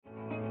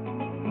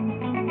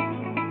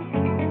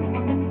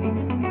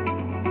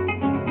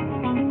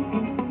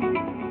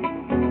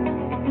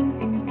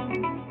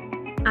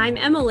I'm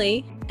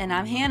Emily. And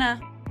I'm Hannah.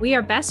 We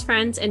are best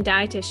friends and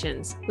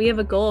dietitians. We have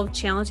a goal of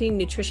challenging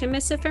nutrition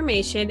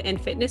misinformation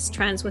and fitness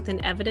trends with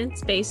an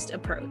evidence-based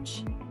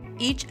approach.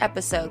 Each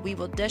episode, we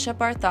will dish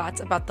up our thoughts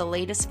about the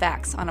latest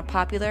facts on a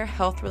popular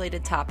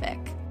health-related topic.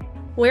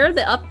 We're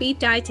the Upbeat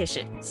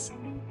Dietitians.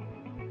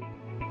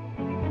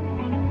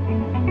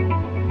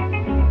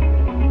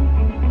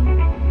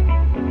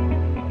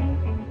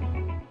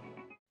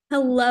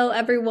 Hello,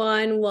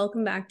 everyone.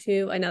 Welcome back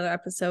to another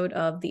episode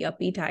of the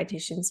Upbeat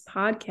Dietitians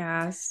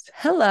podcast.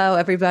 Hello,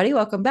 everybody.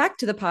 Welcome back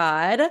to the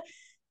pod.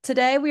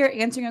 Today, we are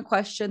answering a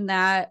question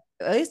that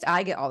at least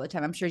I get all the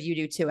time. I'm sure you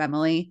do too,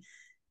 Emily.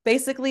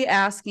 Basically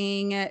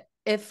asking,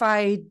 if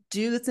I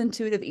do this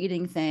intuitive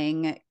eating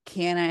thing,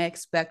 can I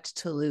expect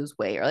to lose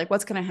weight? Or like,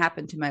 what's going to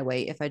happen to my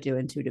weight if I do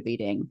intuitive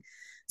eating?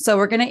 So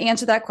we're going to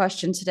answer that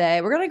question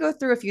today. We're going to go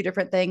through a few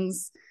different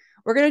things.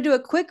 We're going to do a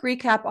quick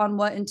recap on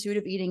what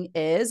intuitive eating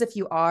is. If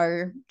you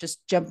are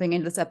just jumping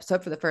into this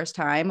episode for the first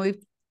time, we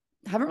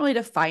haven't really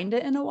defined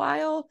it in a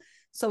while.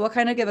 So we'll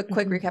kind of give a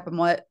quick recap on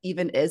what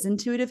even is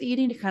intuitive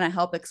eating to kind of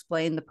help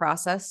explain the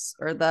process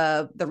or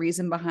the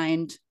reason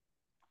behind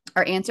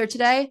our answer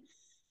today.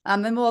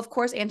 And we'll, of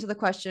course, answer the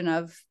question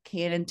of,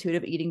 can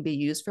intuitive eating be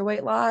used for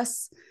weight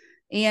loss?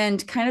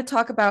 And kind of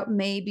talk about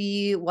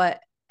maybe what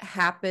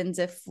happens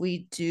if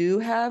we do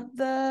have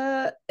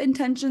the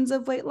intentions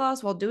of weight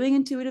loss while doing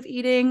intuitive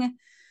eating,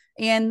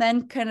 and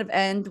then kind of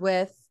end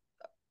with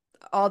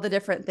all the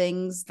different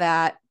things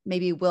that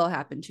maybe will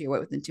happen to your weight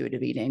with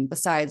intuitive eating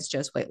besides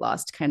just weight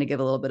loss, to kind of give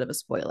a little bit of a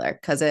spoiler,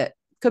 because it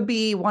could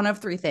be one of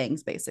three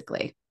things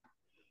basically.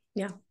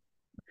 Yeah.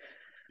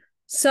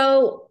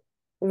 So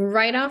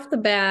right off the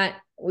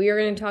bat, we are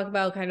going to talk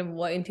about kind of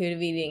what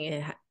intuitive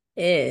eating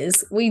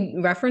is. We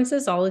reference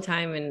this all the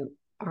time, and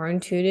our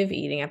intuitive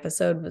eating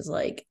episode was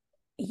like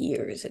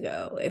years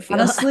ago.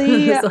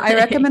 Honestly, I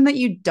recommend that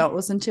you don't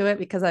listen to it,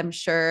 because I'm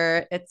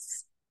sure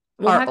it's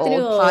our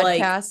old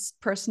podcast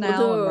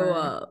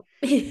personnel.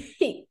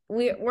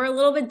 We're a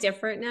little bit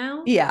different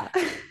now. Yeah.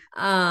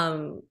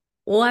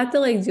 We'll have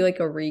to like do like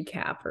a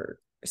recap or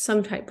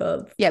some type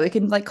of, we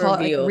can like call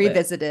it like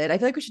revisited. I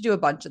feel like we should do a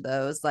bunch of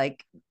those,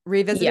 like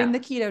revisiting the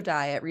keto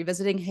diet,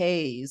 revisiting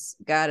Haze.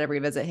 Gotta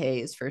revisit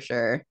Haze for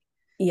sure.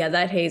 Yeah,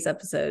 that Haze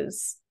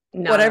episode's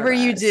whatever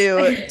you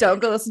do,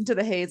 don't go listen to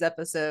the Haze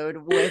episode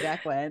way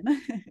back when.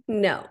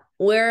 No,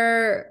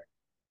 we're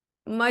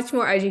much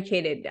more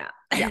educated now.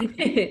 Yeah.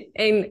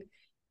 And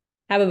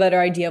have a better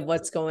idea of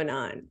what's going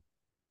on.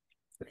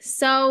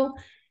 So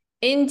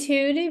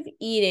intuitive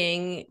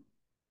eating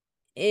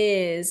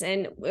is,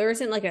 and there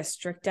isn't like a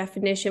strict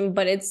definition,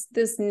 but it's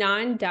this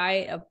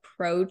non-diet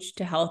approach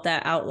to health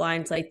that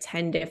outlines like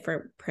 10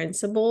 different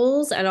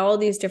principles, and all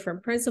these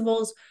different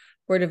principles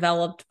were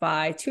developed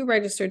by two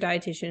registered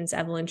dietitians,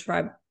 Evelyn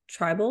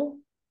Tribole.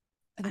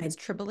 I think it's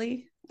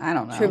Tribole. I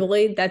don't know.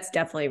 Tribole, that's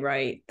definitely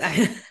right.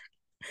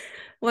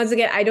 Once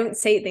again, I don't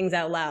say things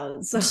out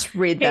loud, so just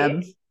read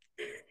them.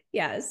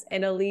 Yes,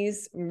 and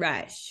Elise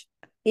Resch.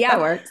 Yeah, that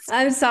works.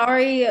 I'm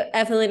sorry,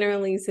 Evelyn or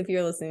Elise, if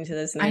you're listening to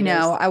this. I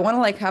know. I want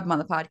to like have them on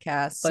the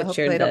podcast, so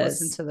hopefully they don't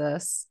listen to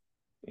this.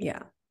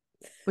 Yeah.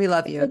 We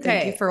love you. Okay.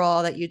 Thank you for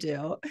all that you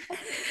do.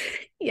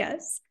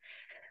 Yes.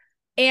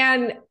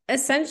 And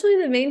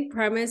essentially the main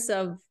premise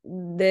of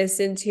this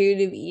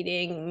intuitive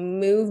eating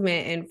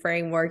movement and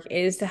framework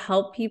is to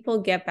help people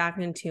get back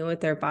in tune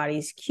with their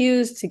body's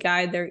cues to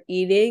guide their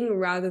eating,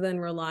 rather than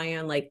relying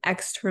on like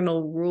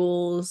external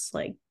rules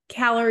like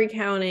calorie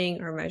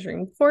counting or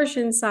measuring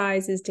portion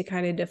sizes to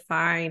kind of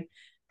define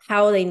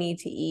how they need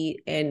to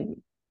eat and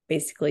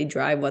basically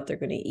drive what they're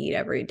going to eat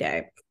every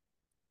day.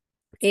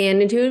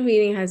 And intuitive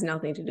eating has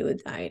nothing to do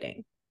with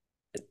dieting.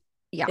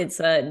 Yeah. It's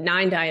a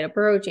non-diet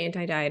approach,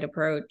 anti-diet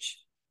approach.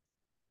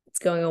 It's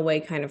going away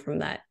kind of from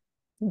that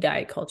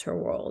diet culture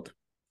world.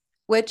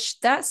 Which,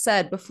 that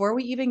said, before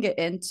we even get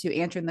into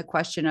answering the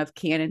question of,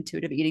 can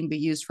intuitive eating be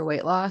used for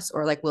weight loss,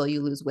 or like, will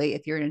you lose weight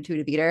if you're an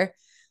intuitive eater?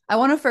 I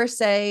want to first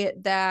say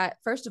that,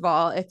 first of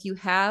all, if you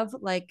have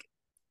like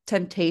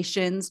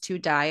temptations to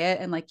diet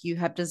and like you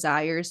have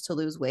desires to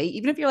lose weight,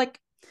 even if you're like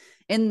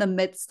in the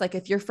midst, like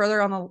if you're further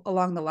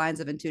along the lines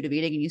of intuitive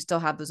eating and you still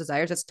have those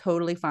desires, that's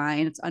totally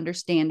fine. It's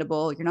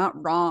understandable. You're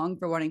not wrong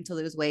for wanting to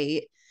lose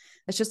weight.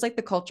 It's just like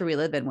the culture we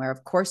live in, where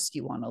of course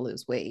you want to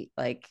lose weight.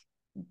 Like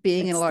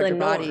being in a larger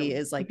body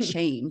is like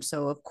shame.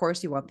 So of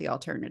course you want the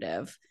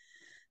alternative.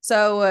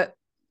 So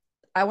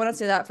I want to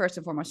say that first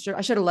and foremost.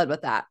 I should have led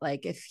with that.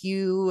 Like if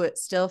you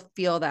still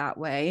feel that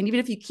way, and even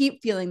if you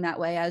keep feeling that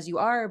way as you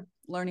are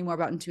learning more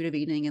about intuitive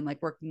eating and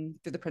like working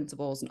through the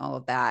principles and all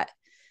of that,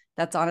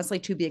 that's honestly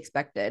to be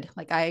expected.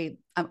 Like I'm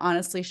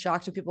honestly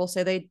shocked when people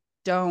say they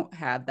don't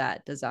have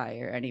that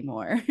desire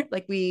anymore.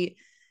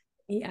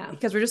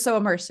 Because we're just so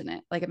immersed in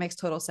it. Like it makes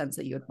total sense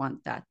that you would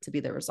want that to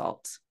be the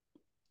result.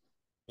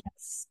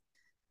 Yes.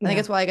 I think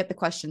that's why I get the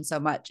question so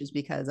much, is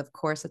because of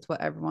course it's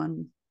what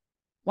everyone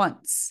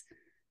wants.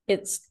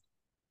 It's,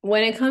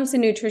 when it comes to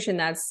nutrition,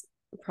 that's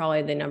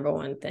probably the number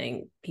one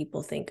thing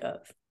people think of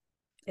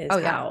is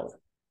how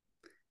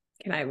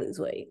can I lose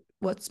weight?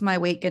 What's my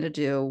weight going to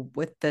do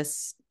with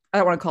this I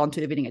don't want to call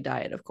intuitive eating a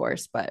diet, of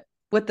course, but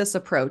with this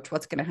approach,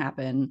 what's going to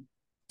happen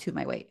to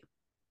my weight?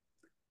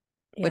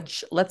 Yeah.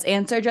 Which let's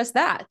answer just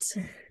that.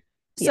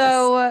 Yes.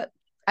 So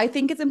I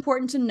think it's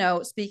important to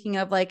note, speaking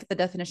of like the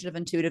definition of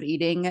intuitive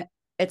eating,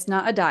 it's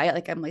not a diet.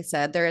 Like Emily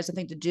said, there is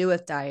something to do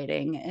with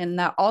dieting. And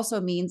that also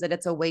means that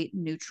it's a weight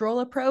neutral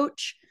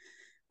approach,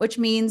 which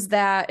means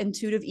that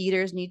intuitive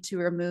eaters need to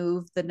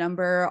remove the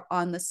number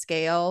on the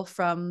scale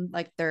from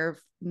like their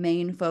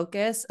main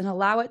focus and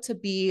allow it to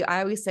be,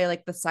 I always say,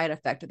 like the side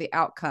effect or the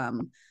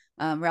outcome,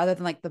 rather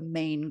than like the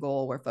main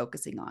goal we're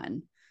focusing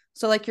on.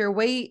 So like your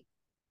weight,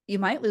 you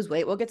might lose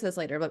weight. We'll get to this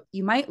later, but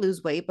you might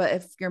lose weight. But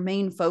if your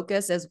main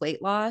focus is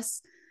weight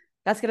loss,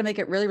 that's going to make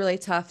it really, really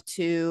tough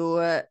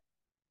to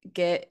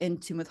get in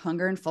tune with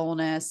hunger and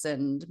fullness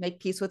and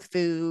make peace with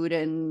food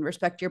and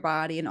respect your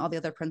body and all the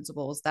other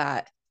principles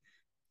that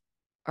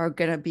are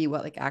going to be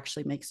what like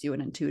actually makes you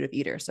an intuitive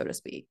eater, so to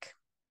speak.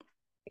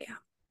 Yeah.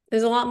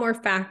 There's a lot more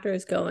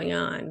factors going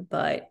on,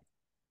 but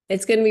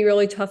it's going to be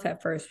really tough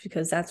at first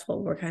because that's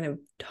what we're kind of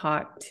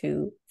taught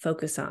to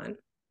focus on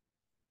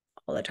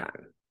all the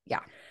time. Yeah.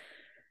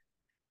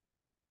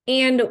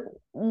 And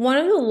one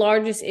of the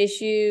largest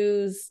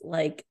issues,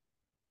 like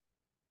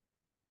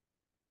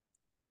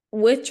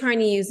with trying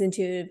to use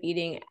intuitive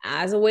eating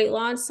as a weight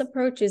loss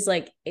approach, is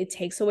like it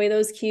takes away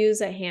those cues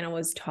that Hannah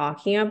was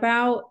talking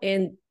about.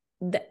 And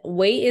the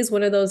weight is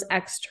one of those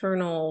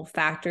external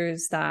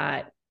factors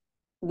that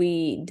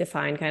we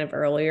defined kind of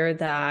earlier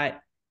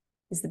that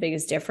is the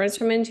biggest difference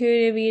from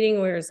intuitive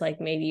eating, whereas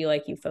like maybe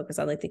like you focus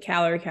on like the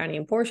calorie counting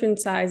and portion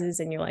sizes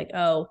and you're like,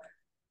 oh,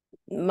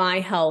 my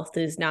health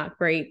is not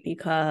great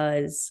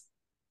because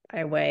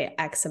I weigh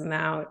X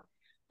amount.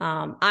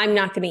 I'm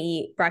not going to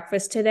eat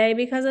breakfast today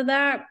because of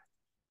that.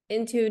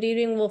 Intuitive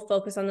eating will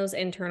focus on those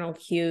internal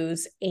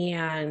cues,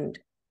 and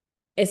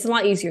it's a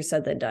lot easier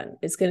said than done.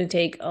 It's going to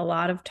take a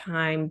lot of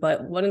time,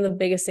 but one of the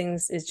biggest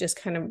things is just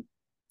kind of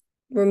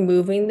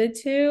removing the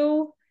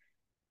two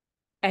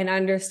and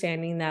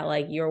understanding that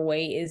like your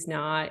weight is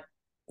not.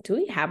 Do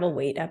we have a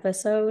weight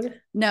episode?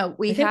 No,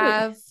 we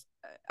have.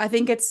 I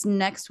think it's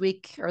next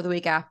week or the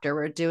week after.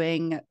 We're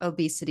doing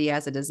obesity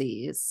as a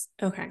disease.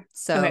 Okay.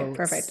 So okay,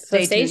 perfect.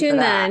 So stay tuned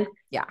then.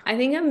 Yeah. I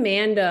think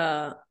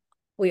Amanda,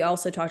 we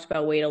also talked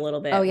about weight a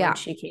little bit when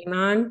she came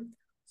on.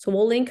 So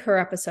we'll link her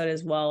episode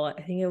as well.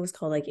 I think it was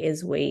called like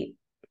Is Weight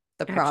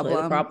the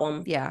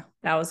Problem? Yeah.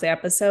 That was the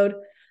episode.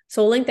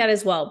 So we'll link that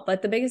as well.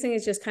 But the biggest thing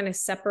is just kind of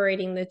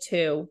separating the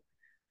two.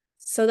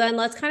 So then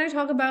let's kind of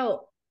talk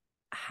about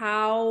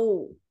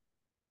how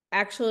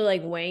actually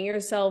like weighing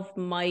yourself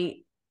might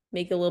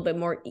make it a little bit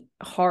more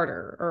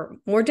harder or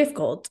more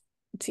difficult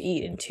to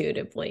eat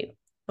intuitively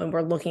when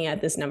we're looking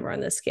at this number on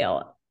the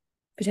scale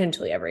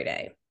potentially every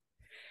day.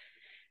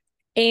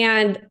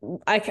 And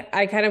I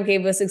kind of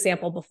gave this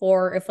example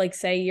before. If like,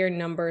 say your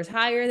number is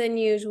higher than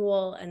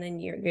usual, and then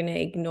you're going to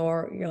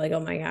ignore, you're like, oh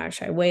my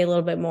gosh, I weigh a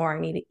little bit more. I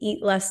need to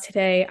eat less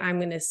today. I'm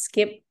going to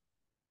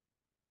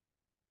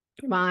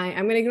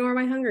ignore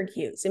my hunger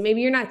cues. And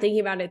maybe you're not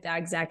thinking about it that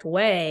exact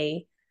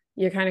way.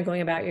 You're kind of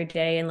going about your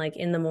day, and like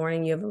in the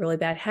morning you have a really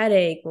bad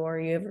headache or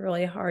you have a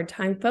really hard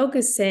time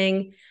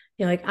focusing.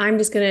 You're like, I'm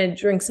just going to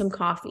drink some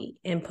coffee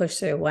and push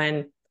through,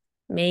 when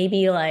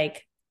maybe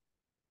like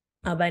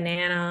a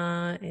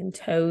banana and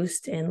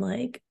toast and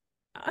like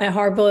a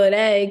hard-boiled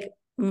egg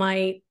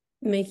might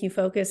make you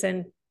focus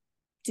and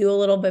do a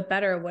little bit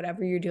better at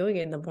whatever you're doing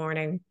in the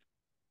morning.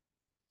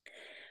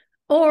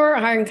 Or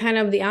on kind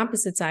of the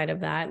opposite side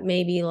of that,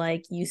 maybe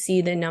like you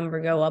see the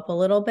number go up a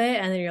little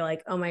bit and then you're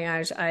like, oh my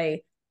gosh,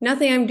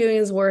 nothing I'm doing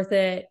is worth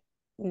it.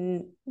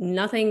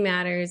 Nothing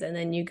matters. And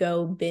then you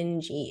go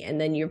binge eat,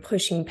 and then you're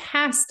pushing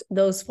past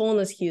those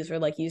fullness cues where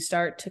like you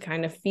start to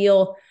kind of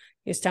feel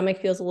your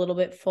stomach feels a little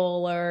bit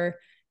fuller.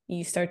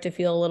 You start to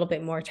feel a little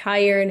bit more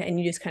tired, and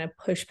you just kind of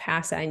push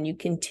past that and you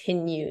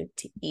continue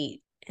to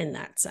eat in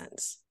that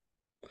sense.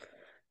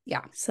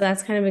 Yeah. So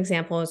that's kind of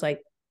example is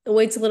like the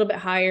weight's a little bit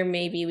higher.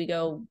 Maybe we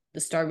go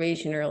the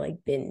starvation or like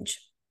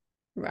binge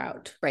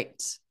route. Right.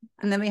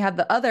 And then we have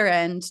the other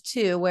end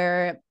too,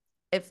 where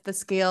if the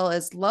scale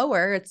is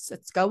lower, it's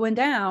going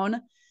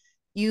down.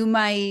 You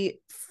might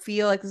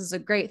feel like this is a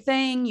great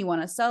thing. You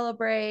want to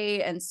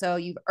celebrate. And so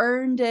you've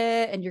earned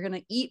it, and you're going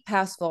to eat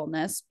past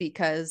fullness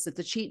because it's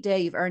a cheat day.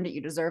 You've earned it. You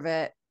deserve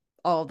it.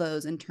 All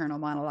those internal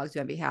monologues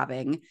you might be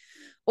having.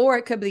 Or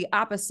it could be the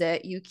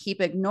opposite. You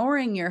keep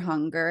ignoring your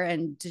hunger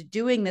and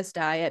doing this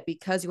diet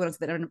because you want to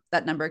see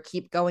that number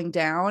keep going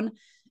down.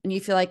 And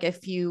you feel like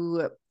if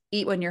you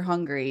eat when you're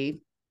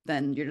hungry,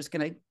 then you're just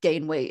going to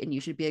gain weight, and you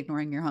should be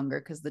ignoring your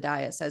hunger because the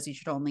diet says you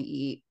should only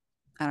eat,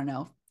 I don't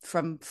know,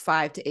 from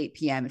 5 to 8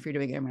 p.m. if you're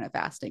doing intermittent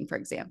fasting, for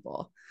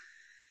example.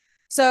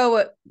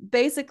 So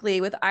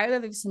basically, with either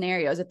of these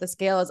scenarios, if the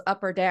scale is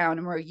up or down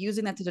and we're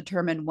using that to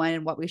determine when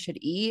and what we should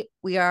eat,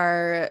 we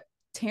are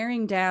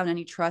tearing down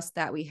any trust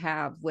that we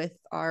have with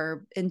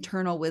our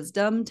internal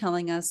wisdom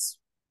telling us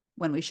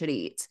when we should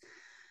eat.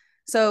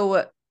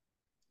 So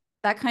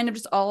that kind of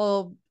just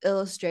all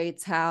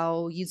illustrates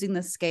how using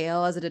the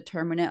scale as a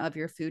determinant of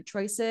your food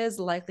choices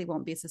likely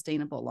won't be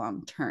sustainable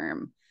long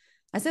term.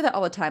 I say that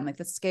all the time. Like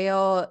the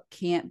scale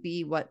can't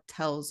be what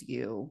tells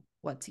you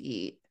what to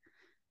eat.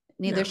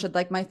 Neither No. should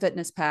like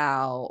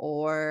MyFitnessPal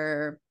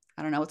or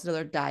I don't know, what's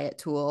another diet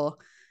tool.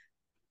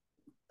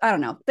 I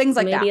don't know. Things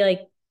like that. Maybe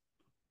like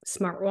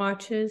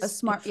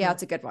smartwatches. Yeah,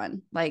 it's a good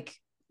one. Like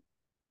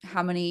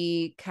how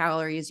many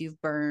calories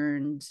you've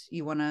burned.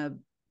 You want to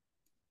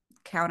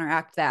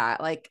counteract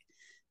that. Like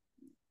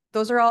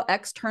those are all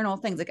external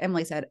things. Like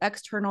Emily said,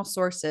 external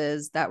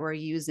sources that we're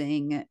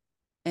using,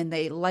 and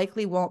they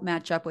likely won't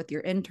match up with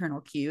your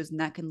internal cues. And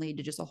that can lead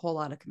to just a whole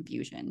lot of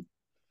confusion.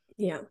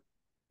 Yeah.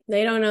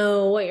 They don't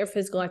know what your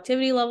physical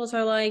activity levels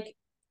are like.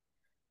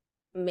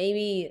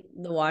 Maybe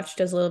the watch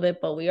does a little bit,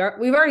 but we've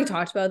already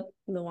talked about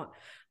the watch.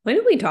 When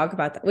did we talk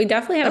about that? We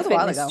definitely had a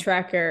fitness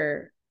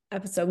tracker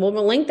episode.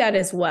 We'll link that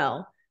as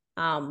well.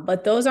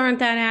 But those aren't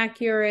that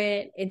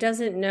accurate. It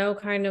doesn't know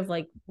kind of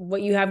like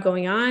what you have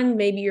going on.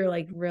 Maybe you're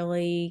like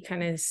really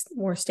kind of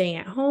more staying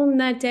at home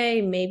that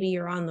day. Maybe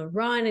you're on the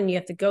run and you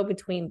have to go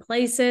between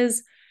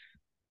places.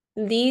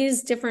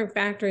 These different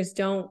factors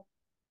don't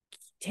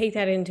take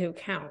that into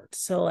account.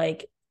 So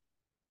like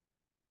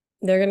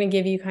they're going to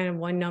give you kind of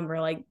one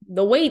number. Like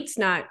the weight is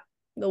not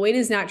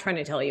trying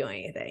to tell you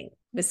anything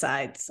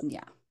besides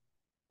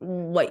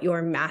what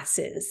your mass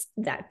is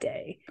that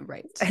day.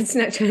 Right. It's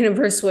not trying to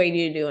persuade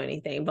you to do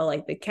anything, but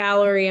like the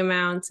calorie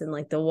amounts and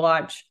like the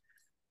watch,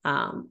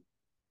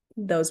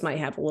 those might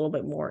have a little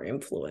bit more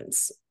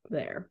influence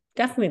there.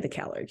 Definitely the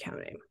calorie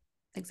counting.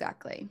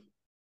 Exactly.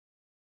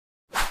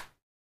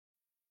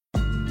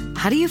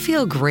 How do you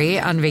feel great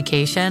on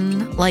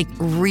vacation? Like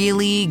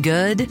really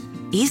good?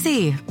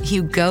 Easy.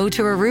 You go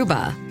to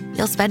Aruba.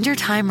 You'll spend your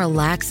time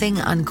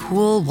relaxing on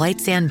cool white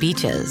sand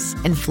beaches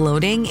and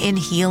floating in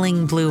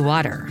healing blue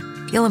water.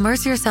 You'll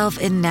immerse yourself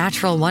in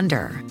natural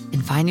wonder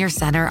and find your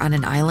center on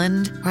an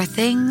island where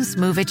things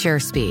move at your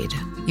speed.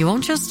 You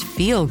won't just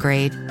feel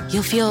great,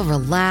 you'll feel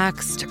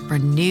relaxed,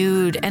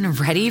 renewed, and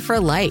ready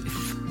for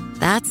life.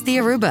 That's the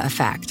Aruba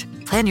effect.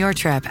 Plan your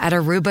trip at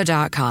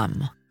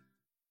Aruba.com.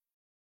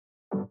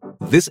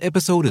 This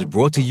episode is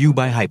brought to you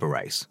by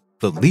Hyperice,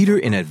 the leader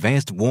in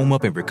advanced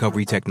warm-up and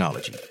recovery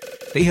technology.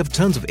 They have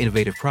tons of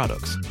innovative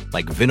products,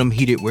 like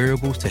Venom-heated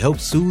wearables to help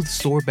soothe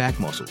sore back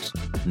muscles,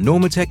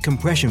 Normatec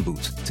compression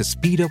boots to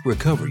speed up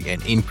recovery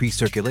and increase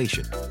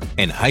circulation,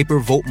 and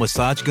Hypervolt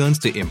massage guns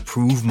to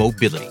improve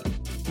mobility.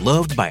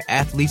 Loved by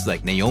athletes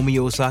like Naomi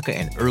Osaka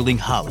and Erling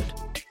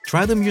Haaland.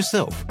 Try them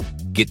yourself.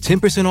 Get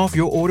 10% off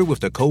your order with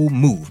the code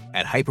MOVE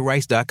at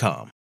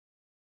Hyperice.com.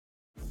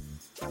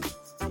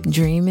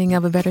 Dreaming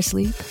of a better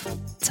sleep?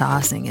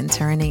 Tossing and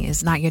turning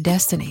is not your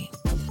destiny.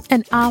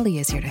 And Ollie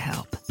is here to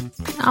help.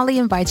 Ollie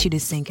invites you to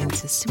sink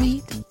into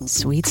sweet,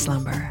 sweet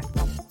slumber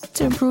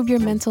to improve your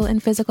mental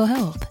and physical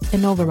health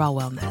and overall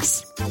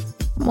wellness.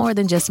 More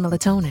than just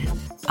melatonin,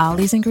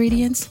 Ollie's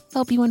ingredients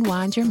help you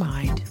unwind your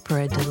mind for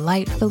a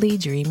delightfully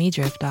dreamy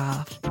drift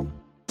off.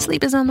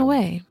 Sleep is on the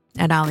way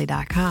at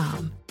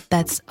Ollie.com.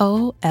 That's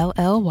OLLY.com.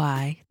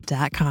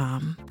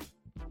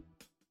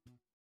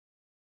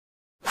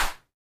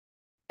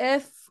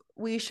 If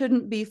we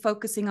shouldn't be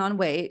focusing on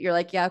weight, you're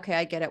like, yeah, okay,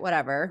 I get it,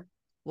 whatever.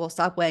 We'll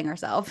stop weighing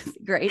ourselves.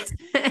 Great.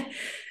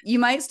 You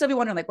might still be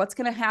wondering, like, what's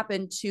going to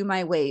happen to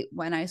my weight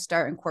when I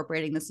start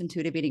incorporating this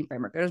intuitive eating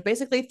framework? There's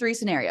basically 3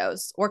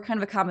 scenarios, or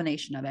kind of a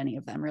combination of any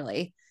of them,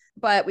 really.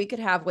 But we could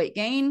have weight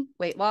gain,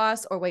 weight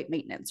loss, or weight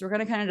maintenance. We're going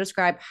to kind of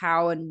describe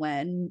how and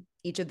when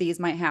each of these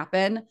might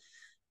happen.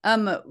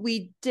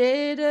 We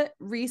did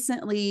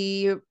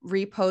recently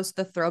repost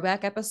the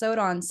throwback episode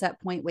on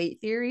set point weight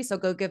theory. So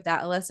go give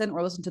that a listen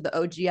or listen to the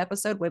OG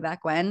episode way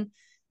back when.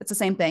 It's the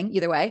same thing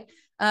either way.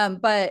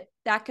 But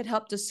that could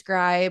help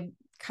describe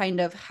kind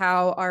of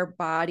how our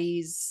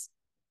bodies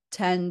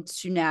tend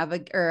to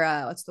navigate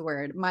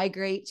or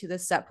migrate to the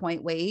set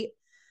point weight,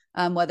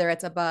 whether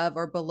it's above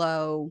or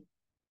below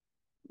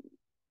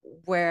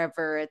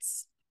wherever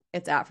it's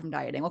at from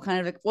dieting.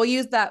 We'll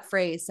use that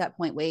phrase set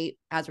point weight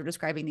as we're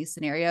describing these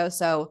scenarios.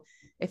 So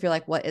if you're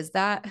like, what is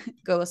that?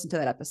 Go listen to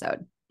that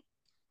episode.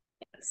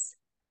 Yes.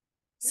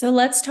 So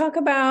let's talk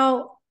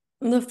about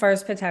the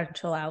first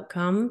potential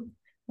outcome,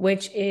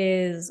 which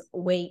is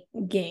weight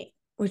gain,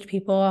 which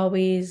people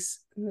always,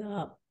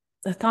 the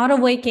thought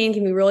of weight gain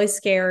can be really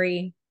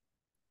scary.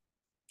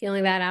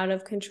 Feeling that out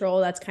of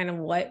control. That's kind of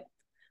what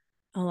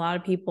a lot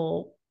of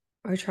people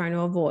are trying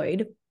to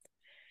avoid.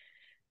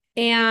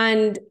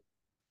 And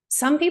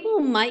some people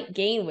might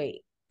gain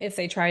weight if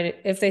they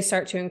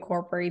start to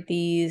incorporate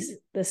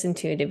this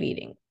intuitive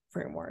eating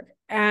framework.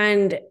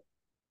 And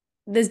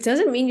this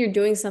doesn't mean you're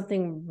doing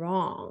something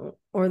wrong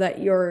or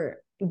that you're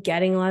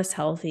getting less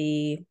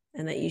healthy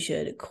and that you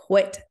should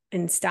quit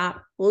and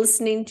stop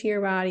listening to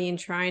your body and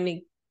trying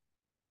to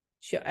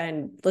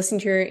and listen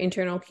to your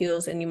internal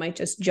cues. And you might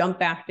just jump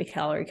back to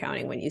calorie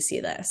counting when you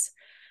see this.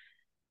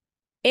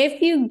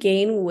 If you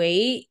gain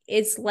weight,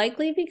 it's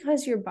likely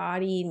because your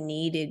body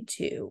needed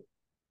to.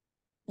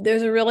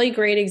 There's a really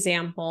great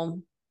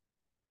example.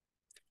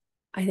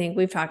 I think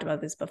we've talked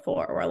about this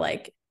before, where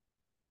like,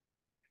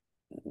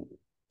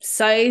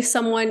 say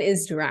someone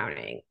is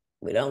drowning.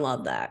 We don't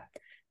love that.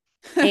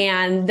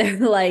 And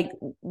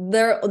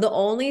they're the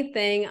only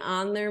thing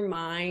on their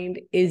mind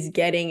is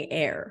getting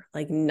air.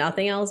 Like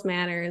nothing else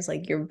matters.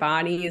 Like your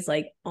body is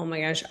like, oh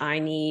my gosh, I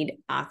need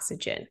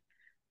oxygen.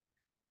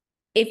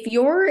 If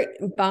your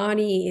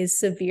body is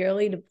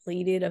severely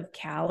depleted of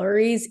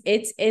calories,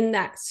 it's in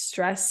that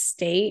stress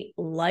state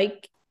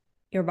like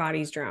your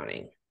body's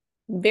drowning.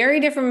 Very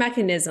different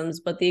mechanisms,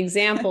 but the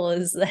example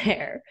is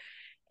there.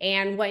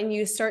 And when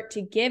you start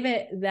to give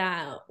it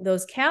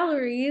those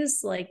calories,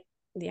 like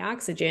the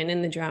oxygen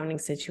in the drowning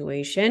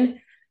situation,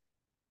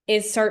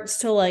 it starts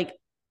to like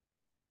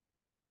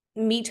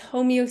meet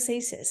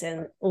homeostasis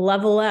and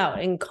level out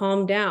and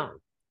calm down.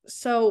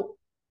 So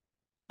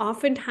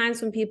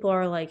oftentimes when people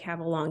are like have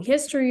a long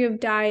history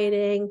of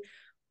dieting,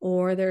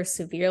 or they're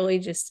severely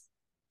just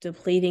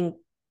depleting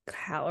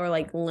or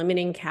like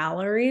limiting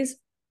calories,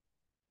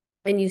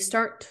 and you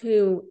start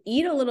to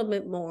eat a little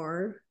bit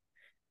more,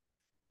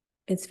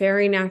 it's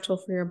very natural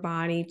for your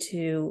body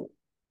to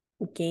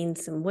gain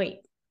some weight.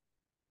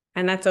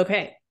 And that's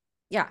okay.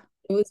 Yeah.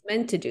 It was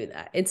meant to do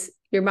that. It's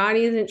your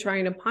body isn't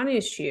trying to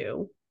punish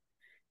you.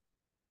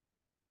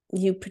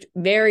 You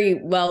very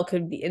well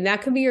could be, and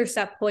that could be your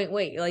set point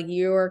weight. Like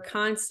you're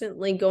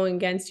constantly going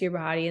against your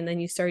body, and then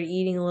you start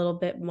eating a little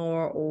bit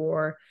more,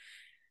 or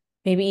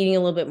maybe eating a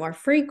little bit more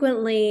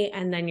frequently,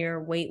 and then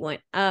your weight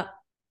went up.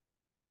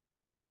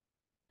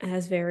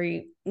 As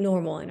very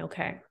normal and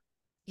okay.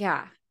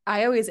 Yeah.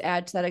 I always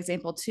add to that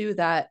example too,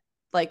 that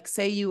like,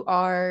 say you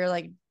are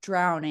like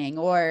drowning,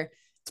 or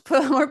to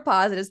put a more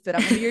positive spin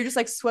on, maybe you're just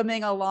like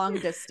swimming a long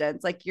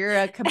distance. Like you're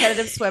a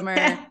competitive swimmer.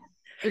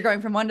 You're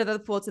going from one to the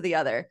pool to the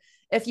other.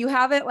 If you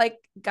haven't like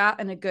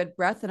gotten a good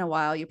breath in a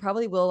while, you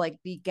probably will like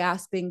be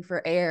gasping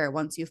for air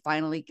once you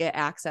finally get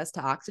access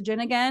to oxygen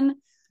again.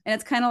 And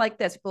it's kind of like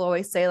this. People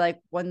always say like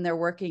when they're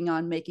working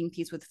on making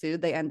peace with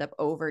food, they end up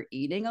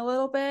overeating a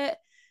little bit.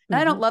 And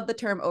I don't love the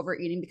term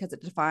overeating because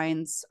it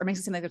defines or makes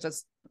it seem like there's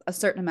just a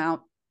certain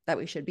amount that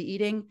we should be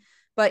eating,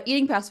 but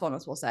eating past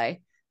fullness, we'll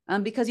say,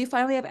 because you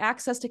finally have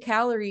access to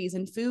calories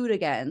and food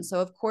again. So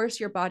of course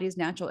your body's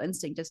natural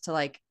instinct is to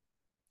like,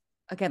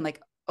 again, like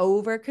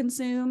over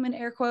consume in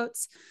air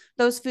quotes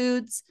those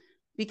foods,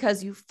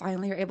 because you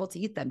finally are able to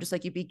eat them, just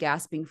like you'd be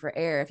gasping for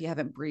air if you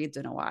haven't breathed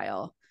in a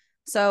while.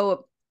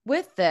 So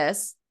with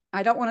this,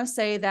 I don't want to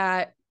say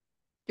that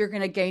you're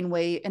going to gain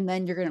weight and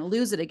then you're going to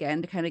lose it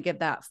again to kind of give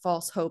that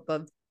false hope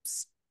of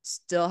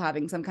still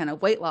having some kind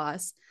of weight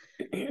loss.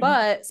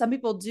 But some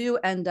people do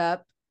end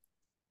up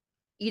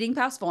eating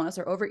past fullness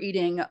or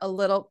overeating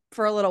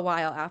for a little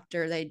while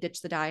after they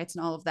ditch the diets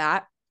and all of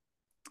that.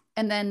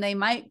 And then they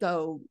might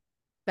go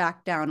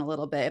back down a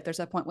little bit if their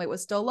set point weight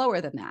was still lower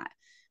than that,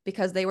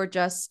 because they were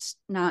just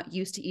not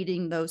used to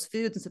eating those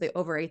foods. And so they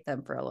overate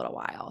them for a little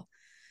while.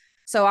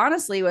 So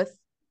honestly, with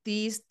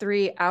these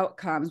three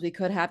outcomes, we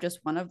could have just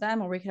one of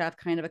them, or we could have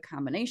kind of a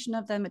combination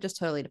of them. It just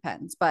totally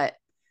depends. But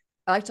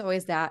I like to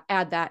always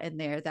add that in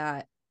there,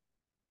 that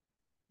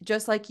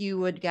just like you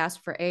would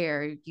gasp for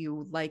air,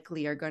 you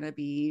likely are going to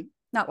be,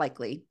 not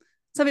likely,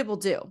 some people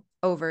do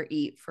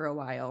overeat for a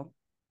while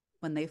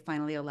when they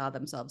finally allow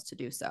themselves to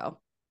do so.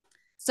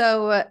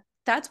 So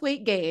that's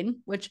weight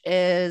gain, which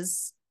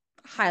is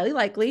highly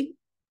likely.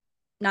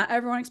 Not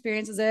everyone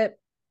experiences it.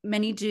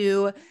 Many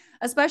do,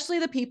 especially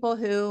the people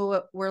who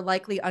were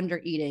likely under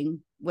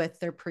eating with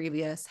their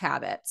previous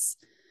habits,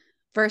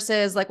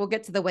 versus like, we'll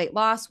get to the weight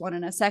loss one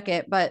in a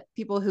second, but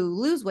people who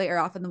lose weight are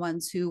often the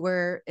ones who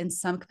were in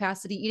some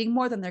capacity eating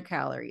more than their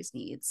calories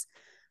needs.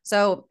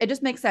 So it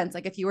just makes sense.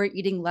 Like if you were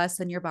eating less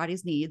than your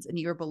body's needs and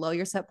you were below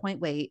your set point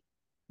weight,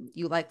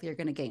 you likely are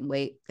going to gain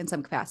weight in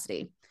some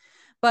capacity.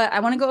 But I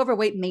want to go over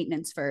weight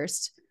maintenance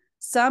first.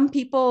 Some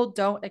people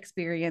don't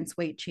experience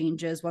weight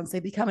changes once they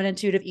become an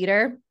intuitive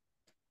eater,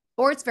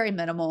 or it's very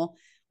minimal.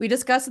 We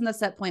discussed in the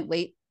set point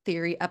weight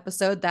theory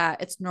episode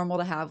that it's normal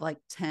to have like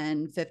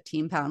 10,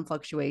 15 pound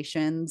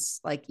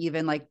fluctuations, like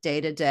even like day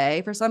to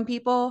day for some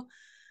people.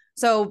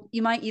 So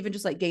you might even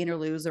just like gain or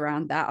lose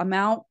around that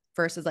amount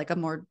versus like a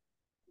more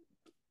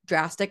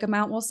drastic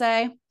amount, we'll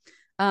say.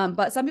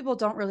 But some people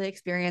don't really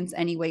experience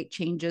any weight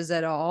changes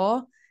at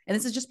all. And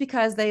this is just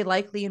because they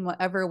likely in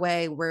whatever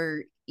way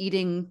were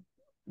eating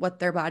what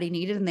their body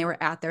needed and they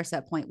were at their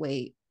set point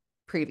weight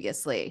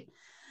previously.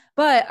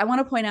 But I want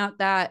to point out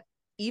that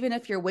even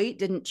if your weight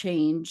didn't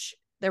change,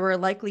 there were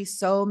likely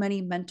so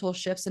many mental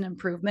shifts and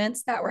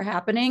improvements that were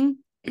happening.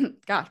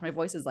 Gosh, my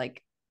voice is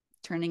like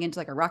turning into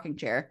like a rocking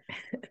chair,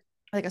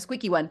 like a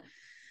squeaky one.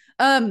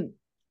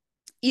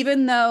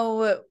 Even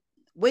though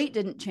weight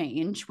didn't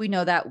change, we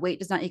know that weight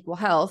does not equal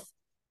health.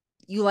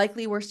 You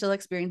likely were still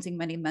experiencing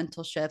many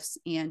mental shifts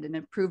and an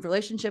improved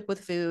relationship with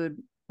food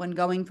when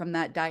going from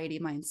that diety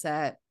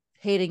mindset,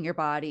 hating your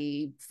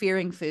body,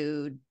 fearing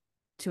food,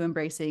 to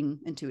embracing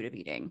intuitive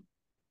eating.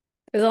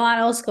 There's a lot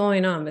else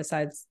going on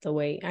besides the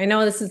weight. I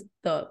know this is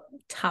the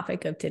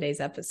topic of today's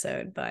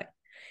episode, but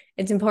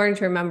it's important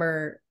to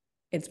remember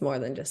it's more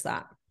than just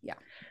that. Yeah.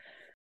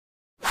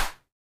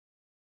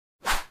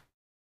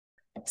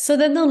 So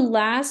then the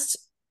last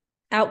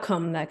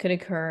outcome that could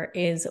occur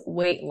is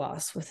weight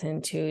loss with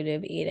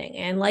intuitive eating.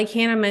 And like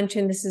Hannah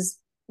mentioned, this is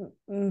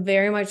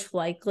very much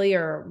likely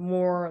or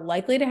more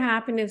likely to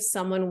happen if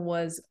someone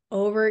was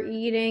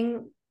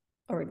overeating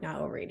or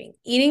not overeating,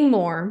 eating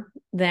more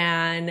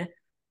than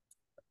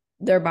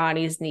their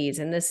body's needs.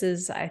 And this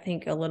is, I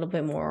think, a little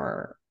bit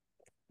more,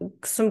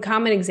 some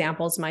common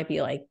examples might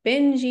be like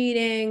binge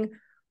eating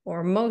or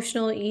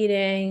emotional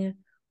eating,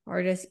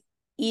 or just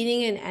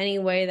eating in any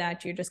way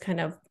that you're just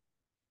kind of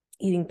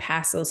eating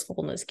past those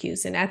fullness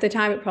cues. And at the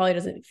time, it probably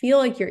doesn't feel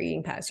like you're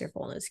eating past your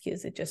fullness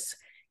cues.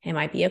 It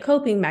might be a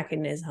coping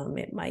mechanism.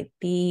 It might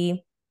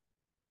be,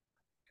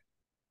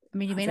 I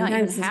mean, you may not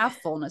even have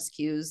fullness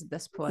cues at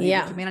this point.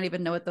 Yeah. Like, you may not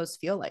even know what those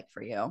feel like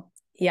for you.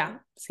 Yeah.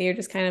 So you're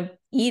just kind of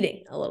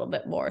eating a little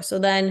bit more. So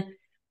then,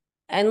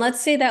 and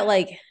let's say that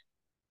like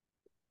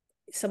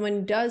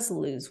someone does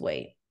lose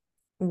weight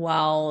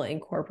while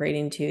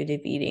incorporating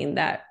intuitive eating,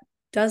 that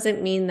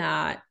doesn't mean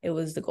that it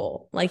was the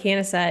goal. Like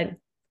Hannah said,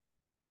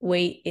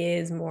 weight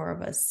is more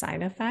of a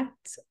side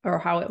effect or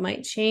how it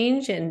might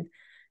change. And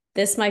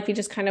this might be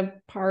just kind of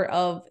part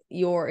of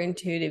your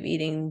intuitive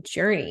eating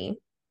journey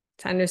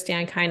to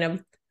understand kind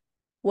of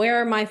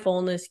where are my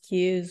fullness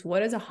cues? What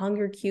does a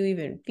hunger cue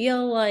even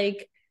feel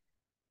like?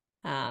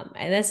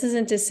 And this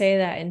isn't to say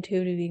that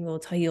intuitive eating will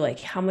tell you like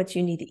how much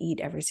you need to eat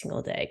every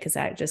single day, because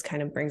that just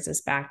kind of brings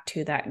us back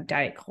to that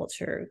diet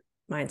culture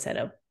mindset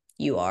of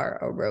you are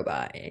a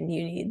robot and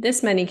you need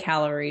this many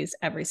calories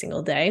every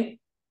single day.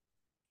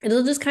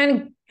 It'll just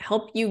kind of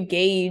help you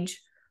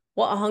gauge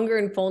what a hunger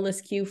and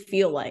fullness cue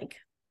feel like,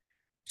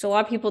 which a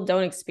lot of people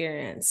don't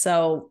experience.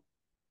 So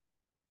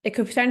it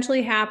could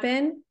potentially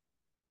happen.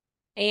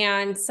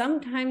 And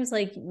sometimes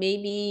like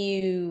maybe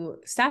you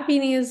stop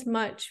eating as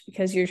much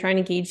because you're trying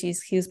to gauge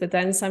these cues, but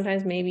then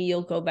sometimes maybe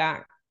you'll go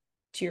back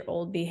to your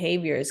old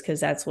behaviors because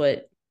that's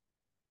what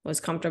was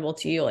comfortable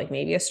to you. Like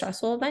maybe a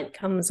stressful event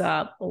comes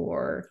up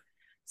or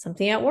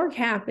something at work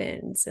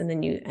happens, and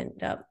then you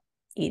end up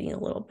eating a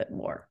little bit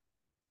more.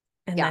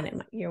 And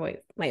then your weight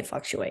might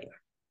fluctuate.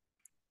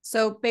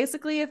 So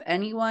basically, if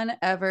anyone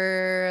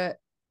ever,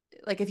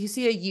 like if you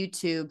see a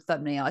YouTube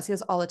thumbnail, I see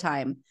this all the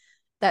time,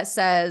 that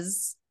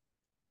says,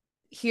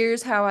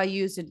 here's how I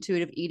used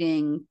intuitive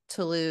eating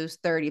to lose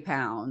 30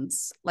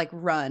 pounds, like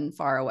run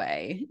far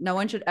away. No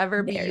one should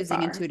ever be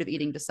using intuitive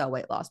eating to sell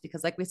weight loss,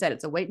 because like we said,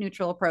 it's a weight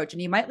neutral approach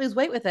and you might lose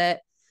weight with it.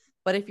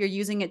 But if you're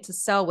using it to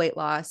sell weight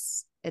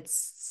loss,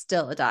 it's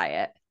still a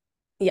diet.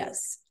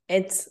 Yes.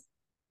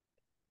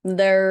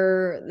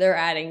 They're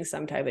adding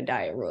some type of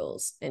diet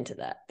rules into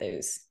that.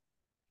 There's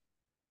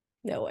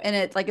no way. And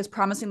it's like, it's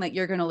promising that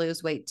you're going to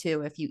lose weight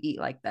too if you eat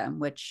like them,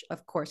 which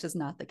of course is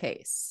not the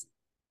case.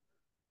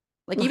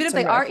 Like even if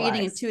they are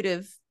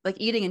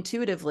eating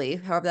intuitively,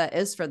 however that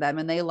is for them,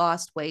 and they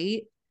lost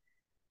weight,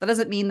 that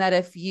doesn't mean that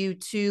if you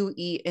too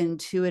eat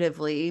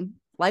intuitively,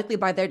 likely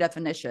by their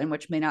definition,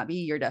 which may not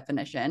be your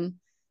definition,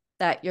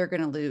 that you're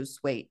going to lose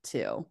weight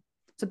too.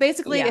 So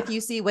basically, if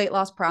you see weight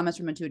loss promise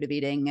from intuitive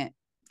eating,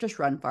 just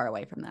run far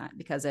away from that,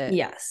 because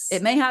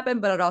it may happen,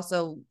 but it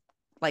also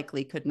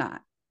likely could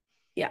not.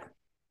 Yeah.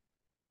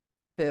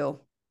 Boo.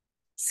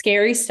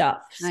 Scary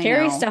stuff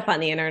on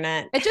the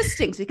internet. It just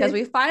stinks because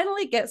we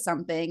finally get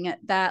something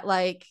that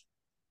like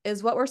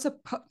is what we're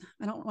supposed,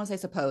 I don't want to say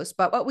supposed,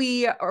 but what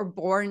we are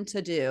born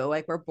to do.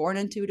 Like we're born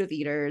intuitive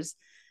eaters.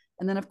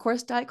 And then of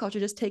course, diet culture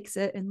just takes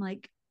it and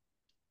like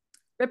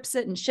rips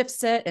it and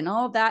shifts it and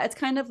all of that. It's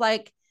kind of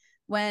like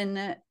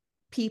when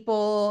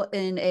people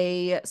in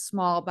a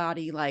small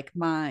body like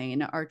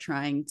mine are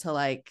trying to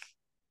like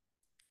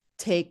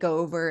take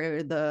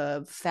over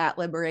the fat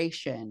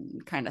liberation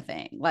kind of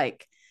thing.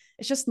 Like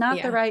it's just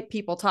not the right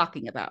people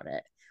talking about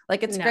it.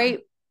 Like it's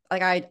great.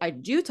 Like I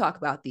do talk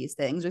about these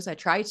things, because I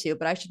try to,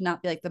 but I should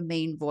not be like the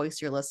main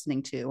voice you're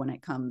listening to when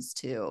it comes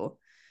to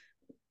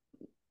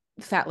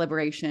fat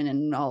liberation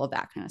and all of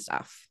that kind of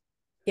stuff.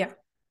 Yeah.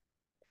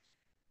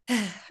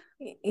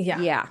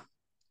 Yeah.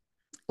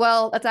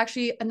 Well, that's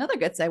actually another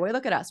good segue.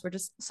 Look at us. We're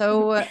just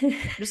so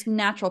just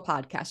natural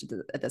podcasters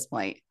at this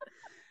point.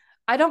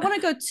 I don't want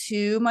to go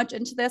too much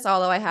into this,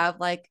 although I have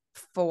like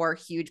 4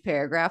 huge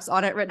paragraphs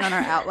on it written on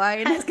our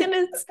outline. I was going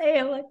to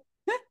say, like,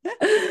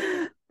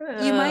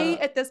 you might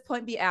at this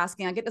point be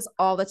asking, I get this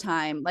all the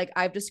time. Like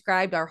I've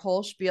described our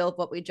whole spiel of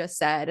what we just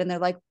said, and they're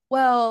like,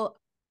 well,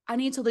 I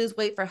need to lose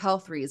weight for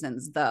health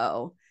reasons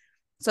though.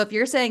 So if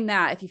you're saying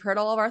that, if you've heard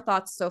all of our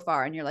thoughts so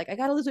far and you're like, I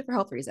got to lose weight for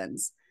health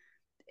reasons,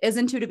 is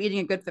intuitive eating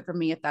a good fit for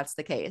me? If that's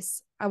the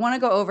case, we want to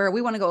go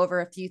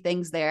over a few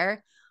things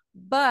there,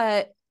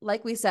 but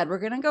like we said, we're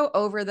going to go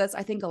over this,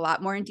 I think, a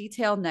lot more in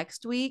detail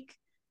next week,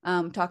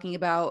 talking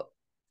about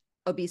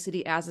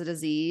obesity as a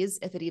disease,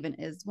 if it even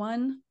is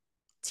one,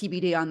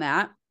 TBD on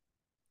that.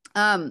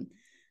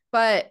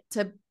 But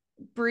to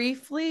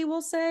briefly,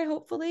 we'll say,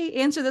 hopefully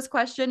answer this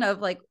question of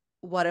like,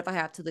 what if I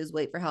have to lose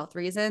weight for health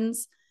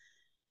reasons?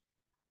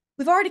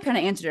 We've already kind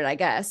of answered it, I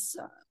guess.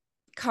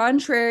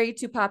 Contrary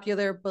to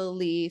popular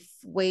belief,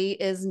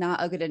 weight is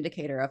not a good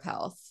indicator of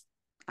health.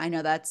 I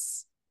know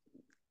that's,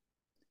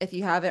 if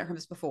you haven't heard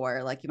this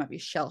before, like you might be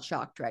shell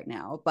shocked right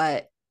now,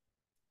 but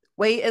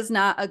Weight is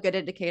not a good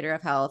indicator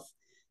of health.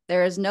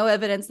 There is no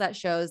evidence that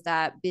shows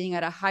that being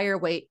at a higher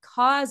weight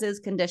causes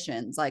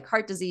conditions like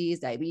heart disease,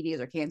 diabetes,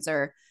 or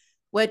cancer,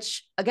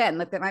 which again,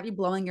 like that might be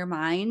blowing your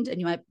mind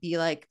and you might be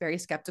like very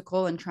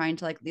skeptical and trying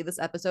to like leave this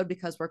episode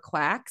because we're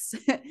quacks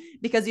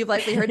because you've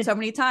likely heard so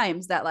many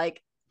times that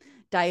like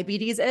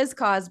diabetes is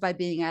caused by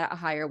being at a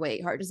higher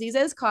weight. Heart disease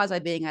is caused by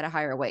being at a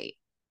higher weight.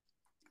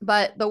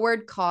 But the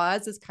word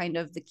cause is kind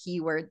of the key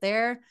word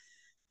there.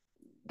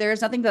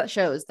 There's nothing that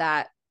shows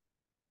that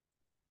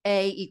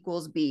A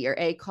equals B or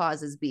A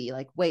causes B,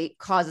 like weight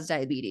causes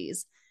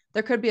diabetes.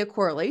 There could be a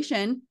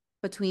correlation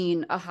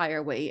between a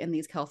higher weight and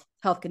these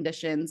health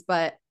conditions,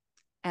 but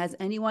as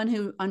anyone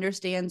who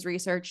understands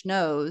research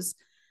knows,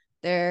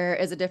 there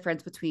is a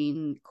difference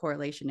between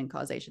correlation and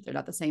causation. They're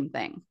not the same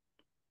thing.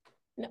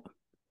 No.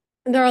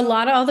 There are a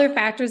lot of other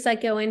factors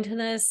that go into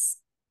this.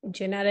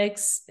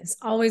 Genetics is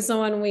always the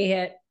one we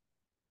hit.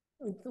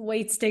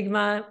 Weight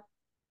stigma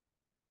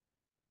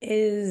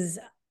is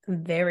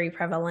very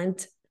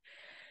prevalent.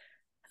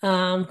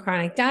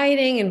 Chronic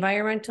dieting,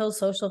 environmental,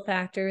 social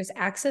factors,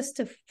 access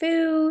to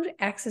food,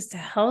 access to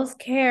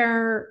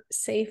healthcare,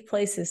 safe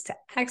places to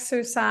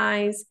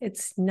exercise.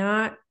 It's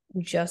not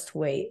just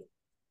weight.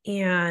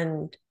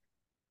 And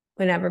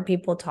whenever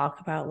people talk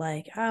about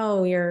like,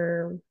 oh,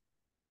 you're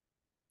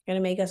going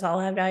to make us all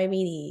have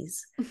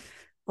diabetes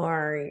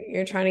or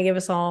you're trying to give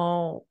us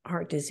all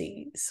heart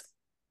disease.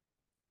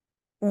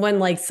 When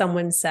like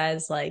someone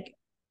says like,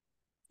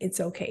 it's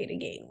okay to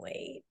gain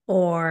weight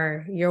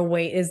or your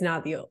weight is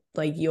not the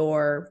like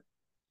your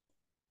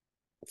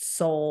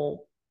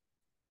sole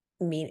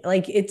mean,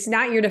 like it's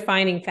not your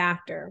defining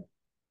factor.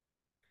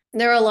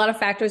 There are a lot of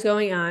factors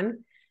going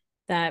on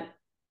that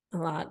a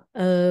lot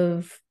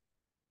of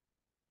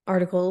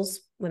articles,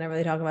 whenever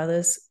they talk about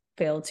this,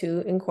 fail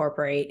to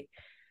incorporate.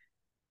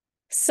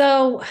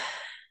 So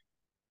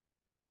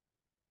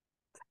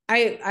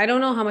I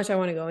don't know how much I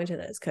want to go into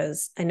this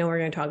because I know we're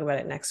going to talk about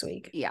it next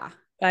week. Yeah.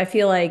 But I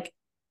feel like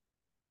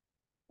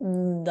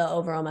the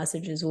overall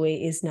message is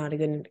weight is not a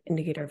good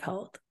indicator of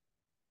health.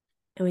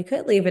 And we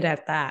could leave it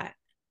at that.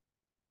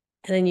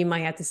 And then you might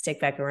have to stick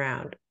back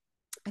around.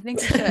 I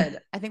think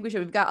we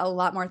should. We've got a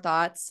lot more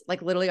thoughts.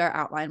 Like literally our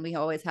outline we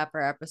always have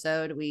for our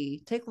episode.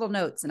 We take little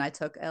notes and I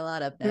took a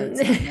lot of notes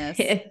on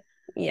this.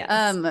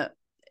 Yes.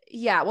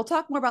 Yeah, we'll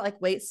talk more about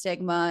like weight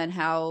stigma and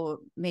how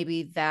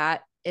maybe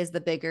that is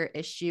the bigger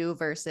issue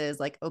versus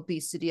like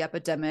obesity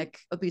epidemic.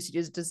 Obesity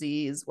is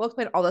disease. We'll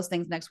explain all those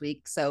things next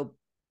week. So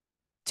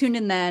tune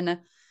in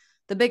then.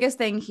 The biggest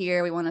thing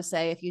here we want to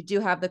say, if you do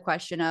have the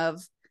question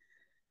of,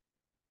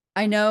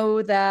 I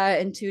know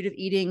that intuitive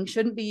eating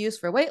shouldn't be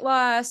used for weight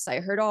loss. I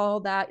heard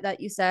all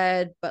that you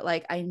said, but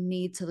like I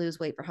need to lose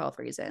weight for health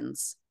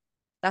reasons.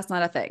 That's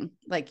not a thing.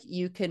 Like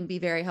you can be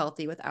very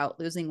healthy without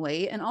losing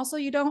weight. And also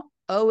you don't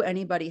owe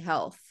anybody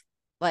health.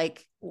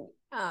 Like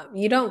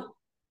you don't.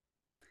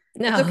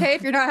 No. It's okay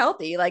if you're not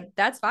healthy. Like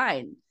that's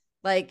fine.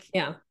 Like,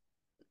 yeah.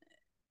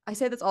 I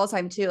say this all the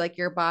time too. Like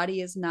your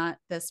body is not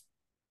this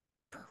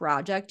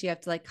project you have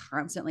to like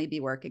constantly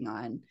be working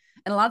on.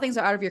 And a lot of things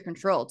are out of your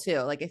control too.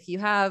 Like if you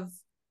have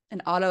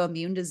an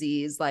autoimmune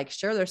disease, like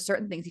sure, there's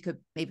certain things you could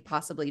maybe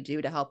possibly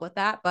do to help with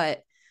that.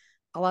 But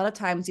a lot of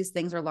times these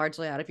things are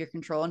largely out of your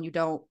control and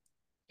you're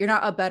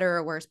not a better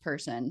or worse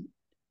person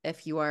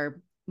if you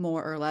are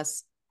more or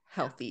less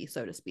healthy,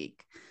 so to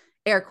speak.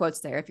 Air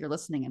quotes there if you're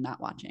listening and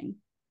not watching.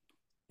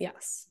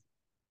 Yes.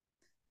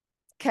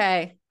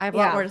 Okay. I have a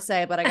lot more to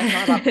say, but I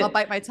guess I'll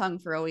bite my tongue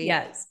for a week.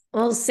 Yes.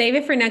 Well, save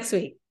it for next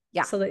week.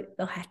 Yeah. So that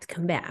they'll have to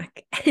come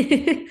back.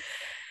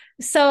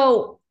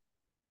 So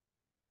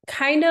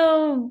kind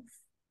of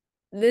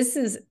this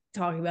is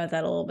talking about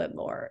that a little bit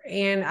more.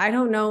 And I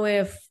don't know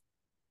if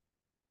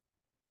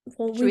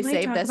should we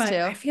save this too?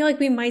 I feel like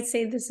we might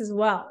save this as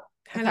well.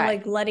 Kind of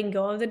like letting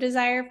go of the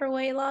desire for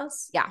weight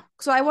loss. Yeah.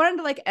 So I wanted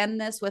to like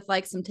end this with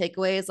like some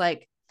takeaways.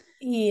 Like,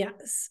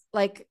 yes.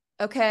 Like,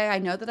 okay, I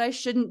know that I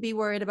shouldn't be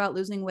worried about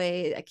losing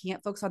weight. I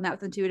can't focus on that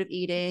with intuitive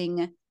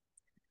eating.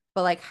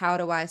 But like, how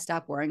do I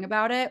stop worrying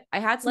about it? I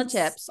had some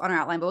tips on our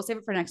outline, but we'll save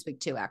it for next week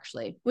too,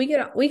 actually. We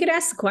could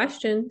ask the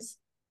questions.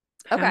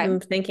 Okay. I'm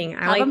thinking.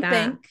 I like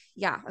that.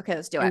 Yeah. Okay,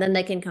 let's do it. And then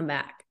they can come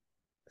back.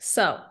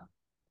 So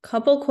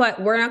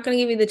we're not going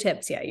to give you the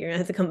tips yet. You're going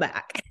to have to come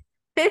back.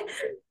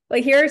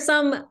 But here are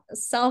some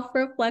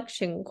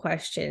self-reflection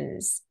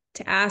questions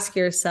to ask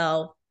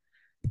yourself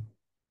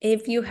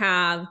if you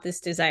have this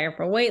desire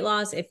for weight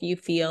loss, if you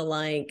feel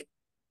like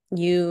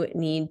you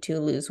need to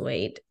lose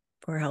weight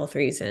for health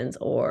reasons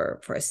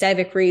or for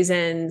aesthetic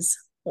reasons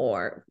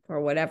or for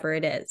whatever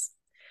it is.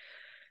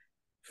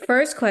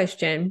 First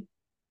question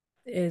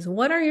is,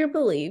 what are your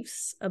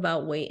beliefs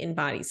about weight and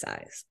body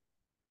size?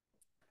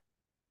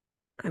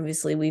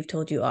 Obviously, we've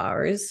told you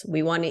ours.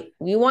 We want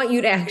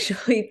you to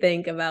actually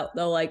think about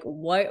though, like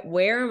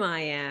where am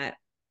I at?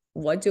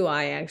 What do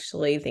I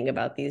actually think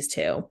about these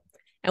two?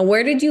 And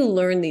where did you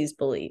learn these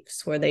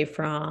beliefs? Were they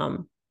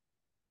from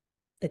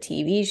the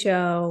TV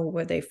show?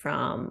 Were they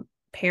from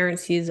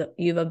parents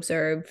you've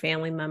observed,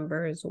 family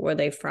members? Were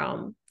they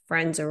from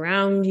friends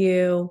around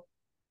you?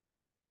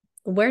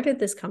 Where did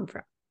this come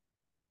from?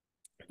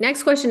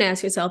 Next question to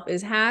ask yourself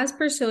is, has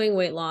pursuing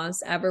weight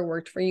loss ever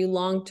worked for you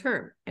long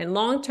term? And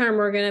long term,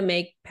 we're going to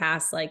make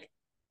past like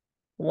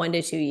 1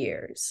 to 2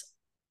 years,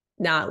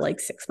 not like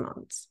 6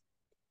 months.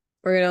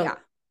 We're going to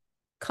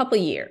couple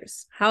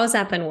years. How has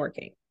that been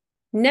working?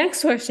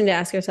 Next question to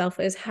ask yourself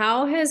is,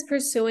 how has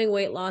pursuing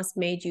weight loss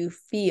made you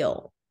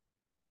feel?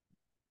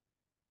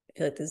 I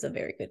feel like this is a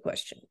very good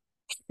question.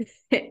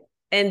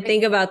 And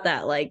think about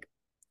that. Like,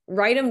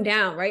 write them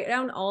down. Write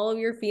down all of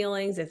your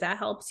feelings. If that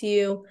helps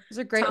you, those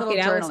are great little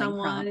journaling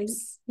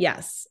prompts.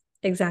 Yes,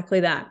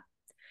 exactly that.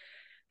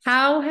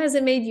 How has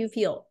it made you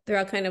feel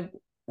throughout kind of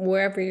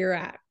wherever you're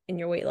at in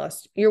your weight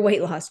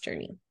loss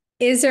journey?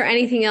 Is there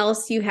anything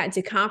else you had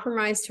to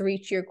compromise to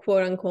reach your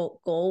quote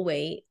unquote goal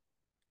weight?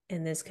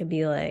 And this could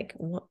be like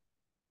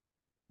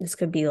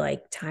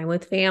time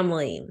with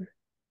family,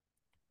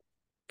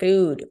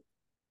 food.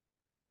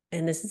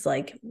 And this is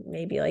like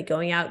maybe like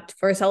going out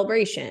for a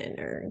celebration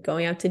or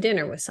going out to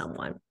dinner with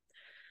someone.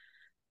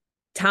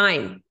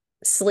 Time,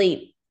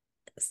 sleep,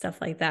 stuff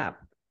like that.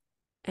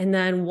 And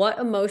then what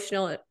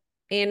emotional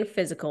and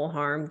physical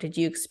harm did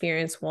you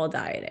experience while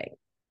dieting?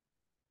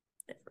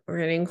 We're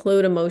going to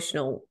include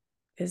emotional,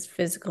 because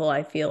physical,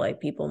 I feel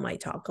like people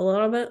might talk a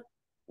little bit.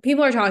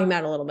 People are talking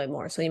about it a little bit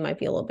more, so you might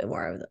be a little bit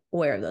more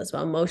aware of those.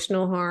 But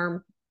emotional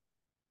harm,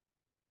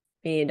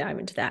 we need to dive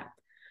into that.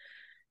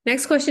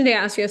 Next question to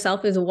ask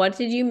yourself is, what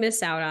did you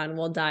miss out on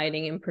while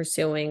dieting and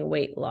pursuing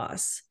weight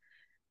loss?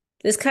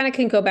 This kind of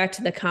can go back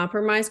to the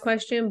compromise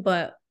question,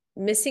 but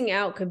missing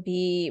out could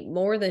be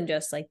more than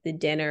just like the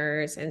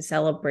dinners and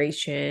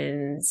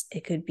celebrations.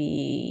 It could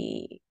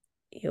be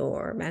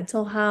your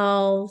mental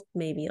health,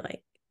 maybe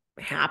like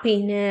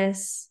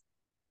happiness,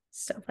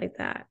 stuff like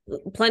that.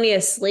 Plenty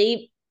of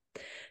sleep.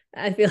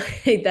 I feel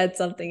like that's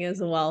something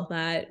as well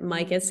that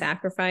might get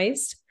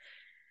sacrificed.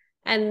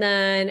 And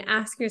then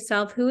ask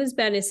yourself, who is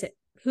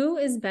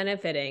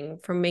benefiting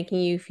from making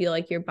you feel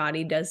like your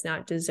body does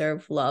not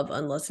deserve love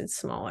unless it's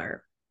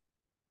smaller?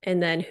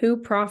 And then who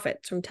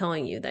profits from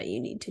telling you that you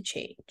need to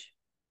change?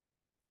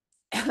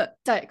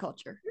 Diet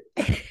culture.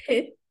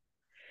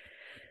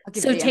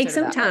 So take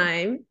some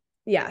time.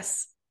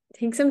 Yes.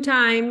 Take some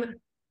time.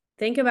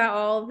 Think about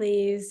all of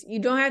these. You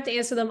don't have to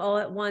answer them all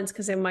at once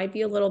because it might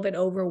be a little bit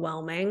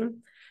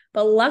overwhelming.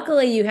 But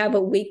luckily, you have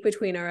a week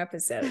between our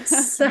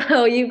episodes.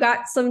 So you've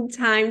got some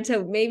time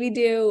to maybe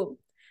do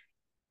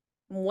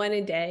one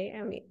a day.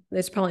 I mean,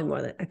 there's probably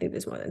more than, I think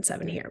there's more than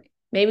 7 here.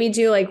 Maybe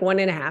do like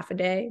 1.5 a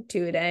day,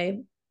 2 a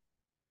day.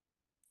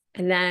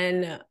 And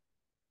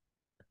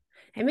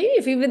maybe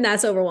if even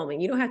that's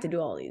overwhelming, you don't have to do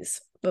all these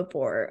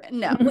before.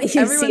 No, everyone's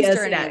journey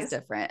is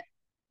different.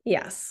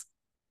 Yes.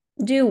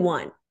 Do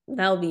one.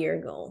 That'll be your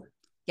goal.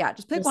 Yeah,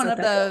 just pick one of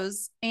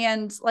those.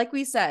 And like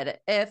we said,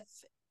 if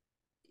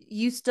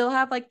you still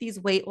have like these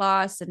weight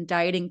loss and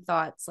dieting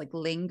thoughts like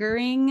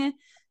lingering,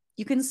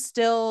 you can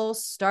still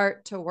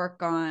start to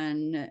work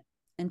on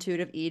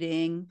intuitive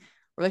eating,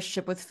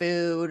 relationship with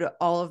food,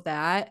 all of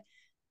that.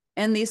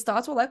 And these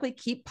thoughts will likely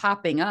keep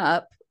popping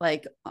up,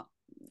 like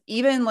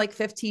even like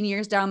 15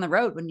 years down the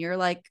road when you're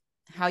like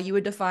how you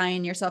would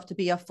define yourself to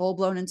be a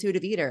full-blown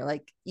intuitive eater.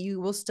 Like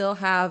you will still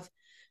have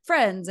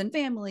friends and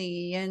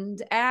family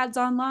and ads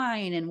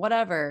online and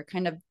whatever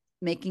kind of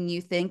making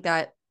you think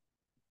that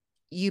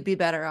you'd be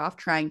better off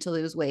trying to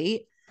lose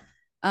weight.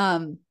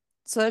 So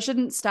it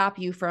shouldn't stop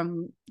you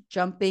from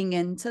jumping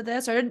into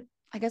this, or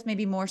I guess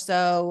maybe more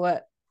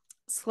so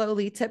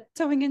slowly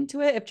tiptoeing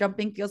into it if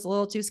jumping feels a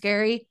little too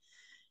scary.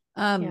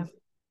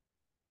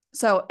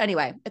 So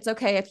anyway, it's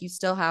okay if you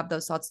still have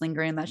those thoughts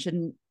lingering. That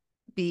shouldn't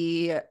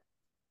be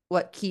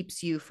what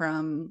keeps you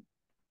from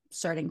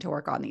starting to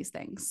work on these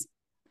things.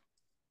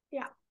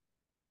 Yeah.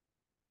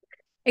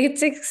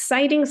 It's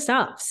exciting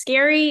stuff.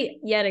 Scary,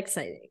 yet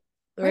exciting.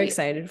 We're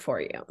excited for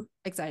you.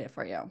 Excited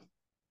for you.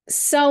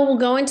 So we'll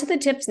go into the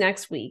tips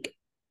next week.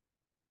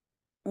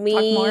 Talk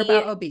more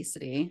about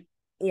obesity.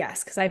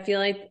 Yes, because I feel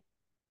like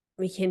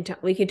we can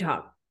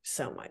talk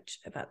so much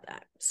about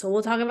that. So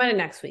we'll talk about it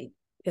next week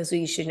because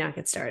we should not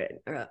get started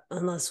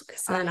because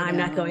then I'm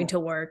not going to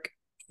work.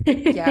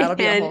 Yeah, it'll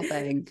be a whole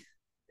thing.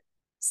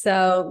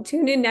 So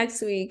tune in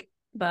next week,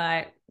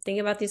 but think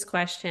about these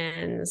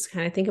questions,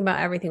 kind of think about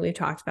everything we've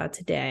talked about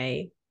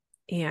today.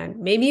 And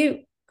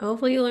maybe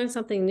hopefully you learn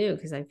something new,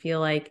 because I feel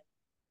like,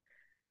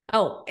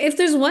 if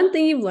there's one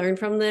thing you've learned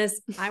from this,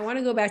 I want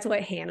to go back to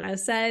what Hannah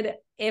said.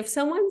 If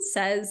someone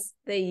says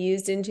they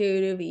used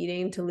intuitive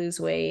eating to lose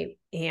weight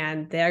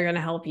and they're going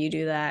to help you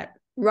do that,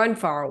 run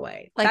far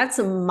away. Like, that's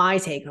my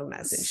take home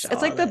message.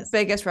 It's like the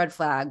biggest red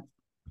flag,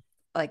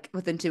 like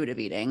with intuitive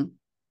eating.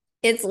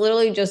 It's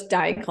literally just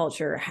diet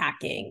culture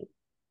hacking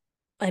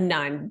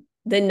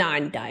the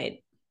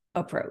non-diet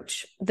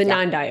approach, the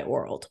non-diet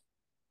world.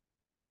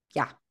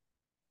 Yeah.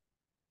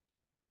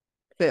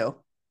 Boo.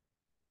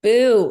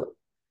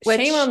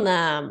 Shame on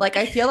them. Like,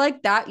 I feel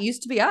like that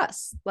used to be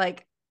us.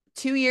 Like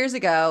 2 years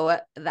ago,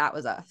 that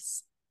was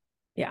us.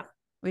 Yeah.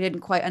 We didn't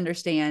quite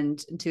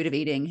understand intuitive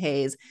eating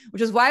haze,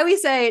 which is why we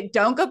say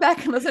don't go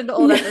back and listen to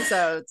old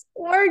episodes.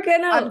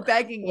 I'm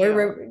begging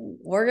you.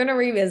 we're going to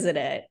revisit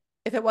it.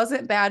 If it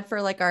wasn't bad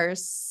for like our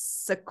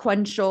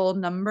sequential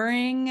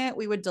numbering,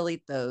 we would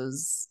delete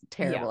those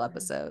terrible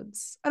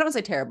episodes. I don't want to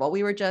say terrible.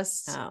 We were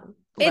just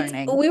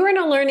learning. We were in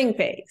a learning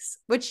phase.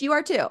 Which you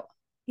are too.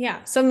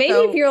 Yeah. So maybe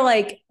if you're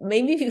like,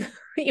 maybe if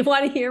you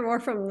want to hear more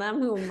from them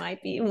who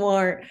might be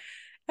more,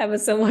 have a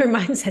similar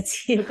mindset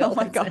to you. Oh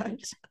my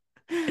gosh.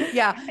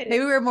 Yeah. Maybe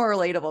we were more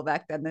relatable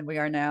back then than we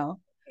are now.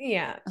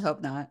 Yeah. I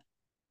hope not.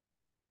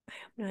 I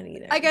hope not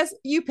either. I guess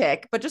you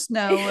pick, but just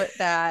know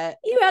that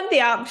you have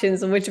the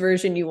options of which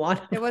version you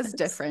want. It was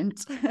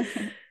different.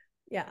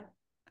 Yeah.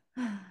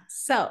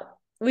 So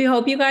we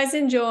hope you guys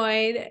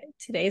enjoyed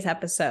today's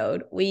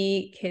episode.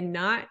 We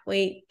cannot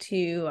wait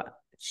to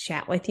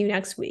chat with you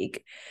next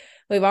week.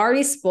 We've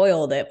already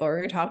spoiled it, but we're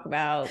going to talk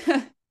about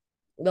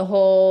the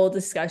whole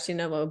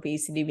discussion of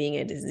obesity being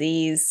a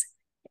disease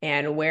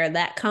and where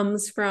that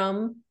comes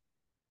from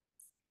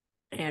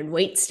and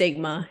weight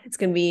stigma. It's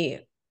going to be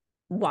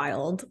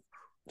wild.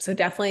 So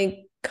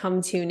definitely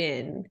come tune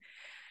in.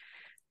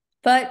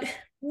 But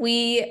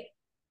we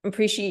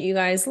appreciate you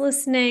guys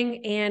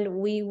listening, and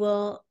we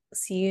will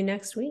see you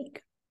next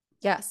week.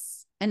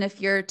 Yes. And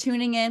if you're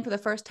tuning in for the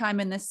first time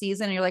in this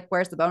season and you're like,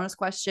 where's the bonus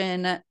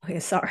question? Okay,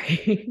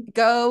 sorry.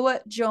 Go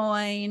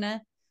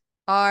join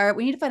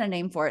we need to find a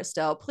name for it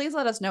still. Please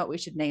let us know what we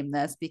should name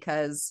this,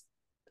 because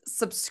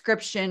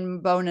subscription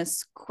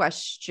bonus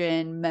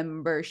question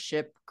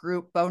membership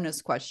group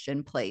bonus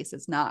question place.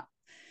 It's not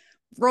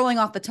rolling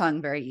off the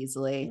tongue very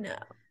easily. No.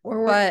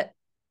 But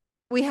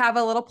we have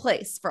a little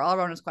place for all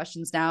bonus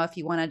questions now if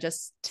you want to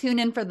just tune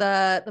in for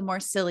the more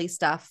silly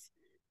stuff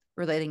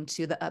relating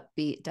to the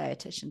Upbeat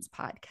Dietitians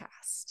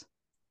podcast.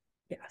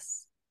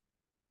 Yes.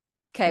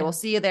 Okay, we'll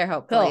see you there,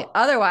 hopefully. Cool.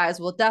 Otherwise,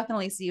 we'll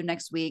definitely see you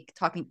next week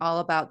talking all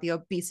about the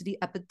obesity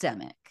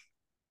epidemic.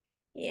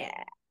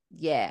 Yeah.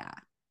 Yeah.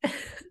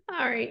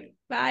 All right.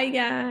 Bye,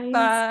 guys.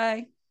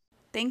 Bye.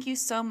 Thank you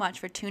so much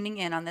for tuning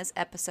in on this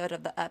episode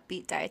of the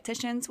Upbeat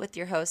Dietitians with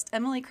your hosts,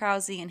 Emily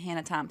Krause and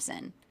Hannah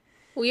Thompson.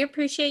 We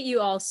appreciate you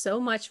all so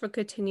much for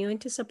continuing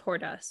to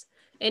support us.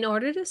 In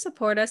order to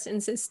support us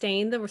and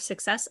sustain the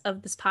success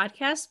of this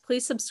podcast,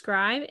 please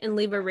subscribe and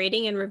leave a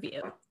rating and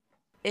review.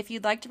 If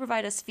you'd like to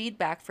provide us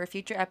feedback for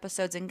future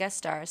episodes and guest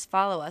stars,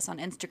 follow us on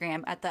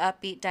Instagram at the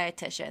Upbeat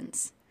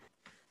Dietitians.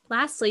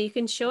 Lastly, you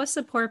can show us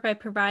support by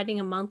providing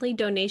a monthly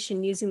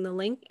donation using the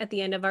link at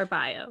the end of our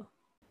bio.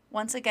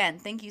 Once again,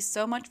 thank you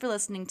so much for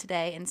listening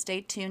today, and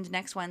stay tuned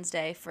next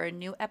Wednesday for a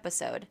new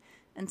episode.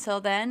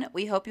 Until then,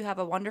 we hope you have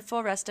a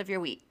wonderful rest of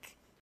your week.